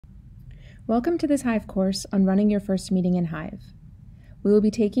Welcome to this Hive course on running your first meeting in Hive. We will be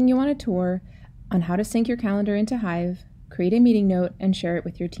taking you on a tour on how to sync your calendar into Hive, create a meeting note, and share it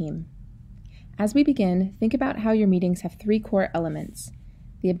with your team. As we begin, think about how your meetings have three core elements: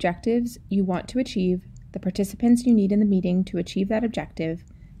 the objectives you want to achieve, the participants you need in the meeting to achieve that objective,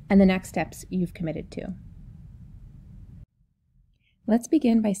 and the next steps you've committed to. Let's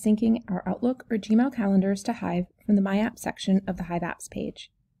begin by syncing our Outlook or Gmail calendars to Hive from the My Apps section of the Hive Apps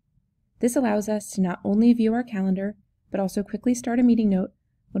page. This allows us to not only view our calendar, but also quickly start a meeting note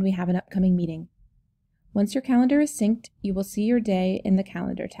when we have an upcoming meeting. Once your calendar is synced, you will see your day in the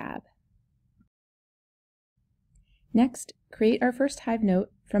Calendar tab. Next, create our first Hive note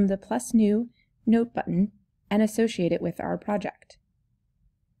from the +New Note button and associate it with our project.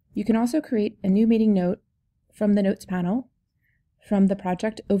 You can also create a new meeting note from the Notes panel, from the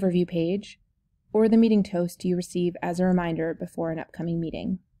Project Overview page, or the meeting toast you receive as a reminder before an upcoming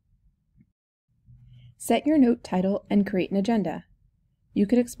meeting. Set your note title and create an agenda. You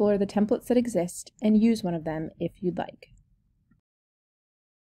could explore the templates that exist and use one of them if you'd like.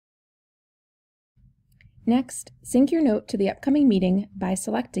 Next, sync your note to the upcoming meeting by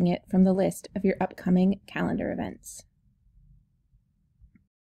selecting it from the list of your upcoming calendar events.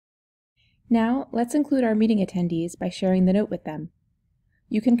 Now, let's include our meeting attendees by sharing the note with them.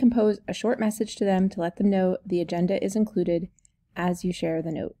 You can compose a short message to them to let them know the agenda is included as you share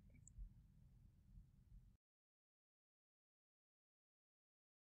the note.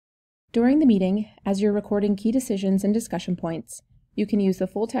 During the meeting, as you're recording key decisions and discussion points, you can use the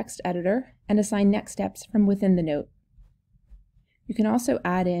full text editor and assign next steps from within the note. You can also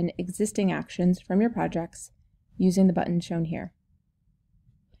add in existing actions from your projects using the button shown here.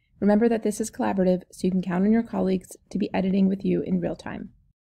 Remember that this is collaborative, so you can count on your colleagues to be editing with you in real time.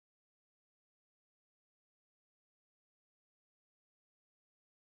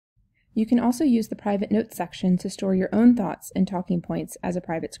 You can also use the private notes section to store your own thoughts and talking points as a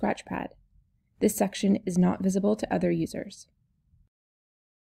private scratchpad. This section is not visible to other users.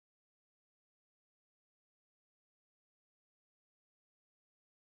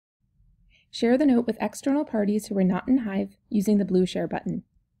 Share the note with external parties who are not in Hive using the blue Share button.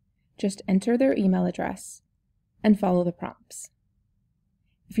 Just enter their email address and follow the prompts.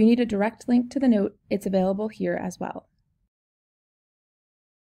 If you need a direct link to the note, it's available here as well.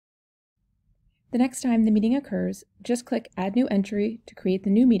 The next time the meeting occurs, just click Add New Entry to create the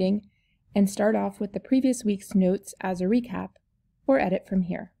new meeting and start off with the previous week's notes as a recap, or edit from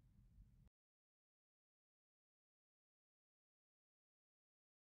here.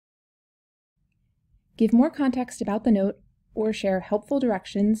 Give more context about the note or share helpful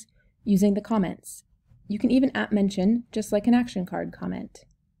directions using the comments. You can even @mention, just like an action card comment.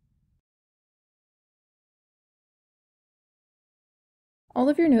 All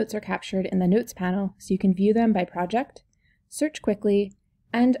of your notes are captured in the Notes panel, so you can view them by project, search quickly,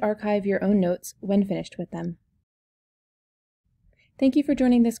 and archive your own notes when finished with them. Thank you for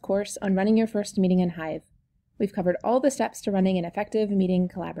joining this course on running your first meeting in Hive. We've covered all the steps to running an effective meeting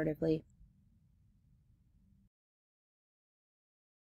collaboratively.